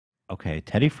Okay,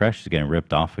 Teddy Fresh is getting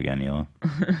ripped off again, Hila.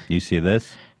 You see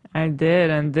this? I did,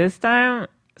 and this time,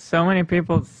 so many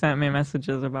people sent me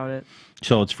messages about it.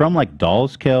 So it's from like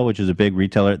Dolls Kill, which is a big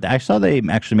retailer. I saw they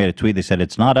actually made a tweet. They said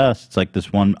it's not us. It's like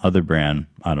this one other brand.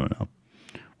 I don't know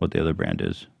what the other brand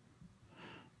is.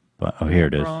 But oh, here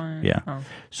it is. Yeah. Oh.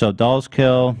 So Dolls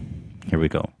Kill. Here we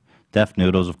go. Def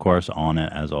Noodles, of course, on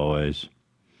it as always.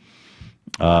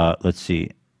 Let's see.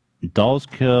 Dolls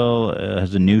Kill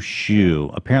has a new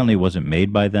shoe. Apparently, it wasn't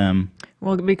made by them.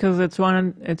 Well, because it's a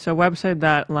website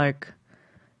that like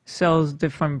sells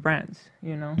different brands.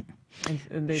 You know.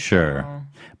 They Sure,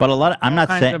 but a lot. I'm not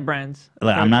saying of brands.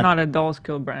 Like, So I'm it's not a Dolls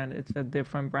Kill brand. It's a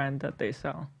different brand that they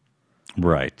sell.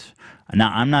 right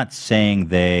now. I'm not saying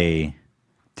they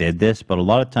did this, but a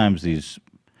lot of times these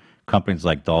companies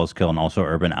like Dolls Kill and also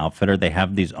Urban Outfitter, they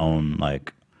have these own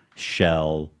like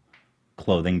shell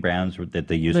clothing brands that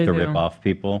they use to rip off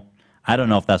people. I don't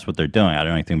know if that's what they're doing. I don't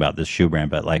know anything about this shoe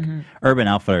brand, but like Urban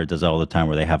Outfitter does that all the time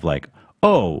where they have like,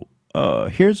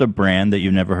 here's a brand that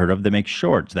you've never heard of that makes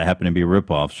shorts that happen to be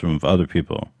ripoffs from other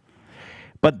people.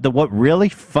 But what really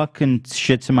fucking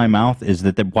shits in my mouth is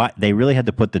that they really had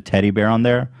to put the teddy bear on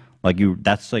there. Like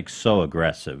that's like so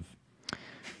aggressive.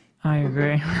 I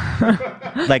agree.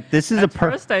 Like this is At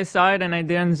first I saw it and I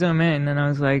didn't zoom in and I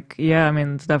was like, yeah, I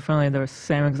mean, it's definitely the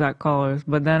same exact colors.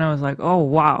 But then I was like, oh,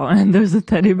 wow. And there's a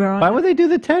teddy bear on Why would they do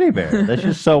the teddy bear? That's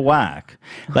just so whack.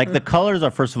 Like the colors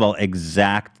are, first of all,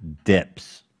 exact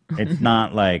dips. It's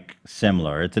not like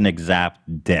similar. It's an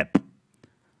exact dip.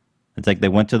 It's like they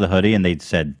went to the hoodie and they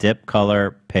said dip,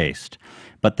 color, paste.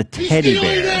 But the teddy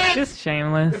bear... It's just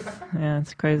shameless. Yeah,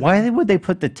 it's crazy. Why would they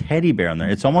put the teddy bear on there?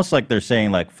 It's almost like they're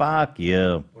saying, like, fuck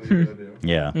you. What are you gonna do?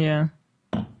 Yeah. Yeah.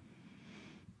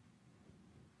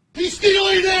 He's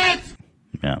stealing that!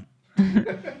 Yeah.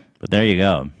 But there you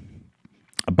go.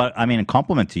 But, I mean, a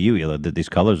compliment to you, Hila, that these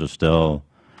colors are still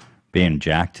being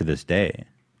jacked to this day.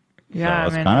 Yeah, so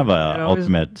it's I mean, kind of an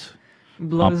ultimate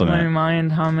blows compliment. my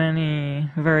mind how many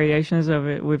variations of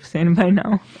it we've seen by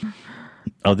now.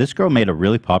 Oh, this girl made a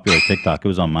really popular TikTok. It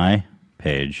was on my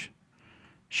page.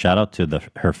 Shout out to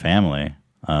her family.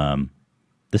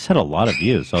 This had a lot of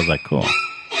views, so I was like, cool.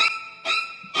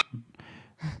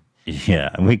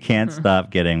 Yeah, we can't stop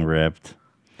getting ripped.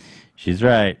 She's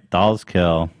right. Dolls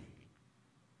Kill.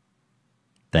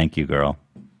 Thank you, girl.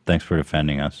 Thanks for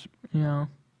defending us. Yeah.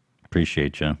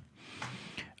 Appreciate you.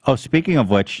 Oh, speaking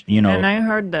of which, you know... And I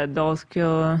heard that Dolls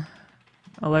Kill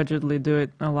allegedly do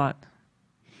it a lot.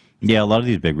 Yeah, a lot of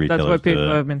these big retailers That's what people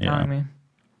do it. have been telling me.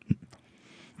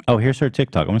 Oh, here's her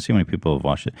TikTok. I want to see how many people have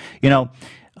watched it. You know,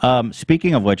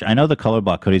 speaking of which, I know the Color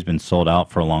Block hoodie's been sold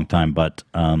out for a long time, but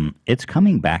it's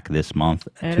coming back this month,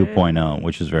 2.0,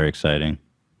 which is very exciting.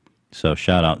 So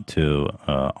shout out to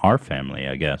our family,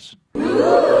 I guess.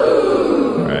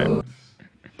 Right.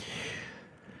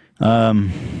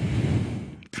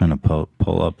 Trying to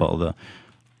pull up all the...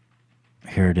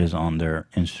 Here it is on their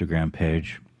Instagram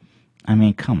page. I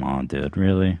mean, come on, dude.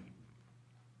 Really?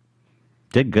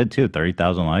 Did good, too.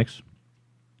 30,000 likes.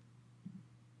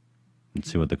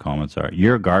 Let's see what the comments are.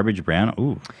 You're a garbage brand?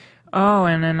 Ooh. Oh,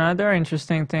 and another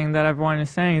interesting thing that everyone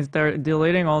is saying is they're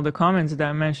deleting all the comments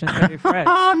that mention Teddy Fresh.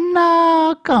 Oh,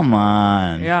 no. Come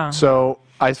on. Yeah. So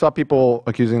I saw people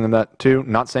accusing them of that, too.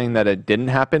 Not saying that it didn't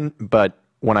happen, but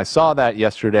when I saw that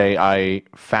yesterday, I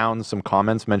found some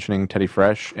comments mentioning Teddy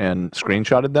Fresh and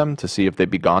screenshotted them to see if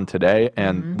they'd be gone today,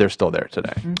 and they're still there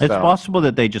today. It's possible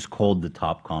that they just called the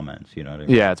top comments, you know what I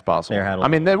mean? Yeah, it's possible. I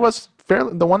mean, it was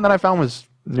fairly, the one that I found was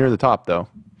near the top, though.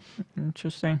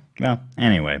 Interesting. Well,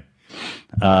 anyway,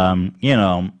 you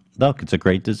know, look, it's a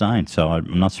great design, so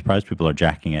I'm not surprised people are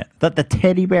jacking it. The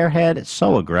teddy bear head is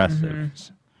so aggressive.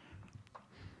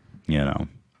 You know.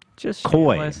 Just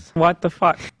Koi. shameless. What the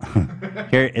fuck?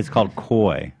 Here, it's called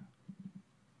Koi.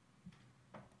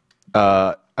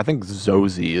 I think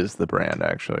Zozy is the brand,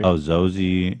 actually. Oh,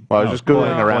 Zozy. Well, I was just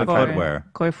Googling around. Koi footwear.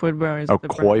 Koi footwear is Oh, the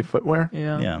Koi brand. footwear?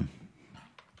 Yeah. Yeah.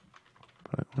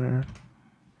 Footwear.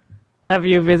 Have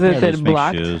you visited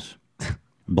Black?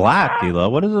 Black, Hila?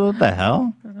 What is it? What the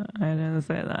hell? I didn't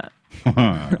say that.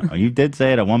 You did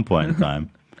say it at one point in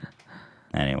time.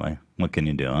 Anyway, what can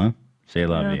you do, huh? Say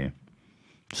love you.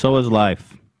 So is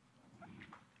life.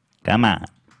 Come on.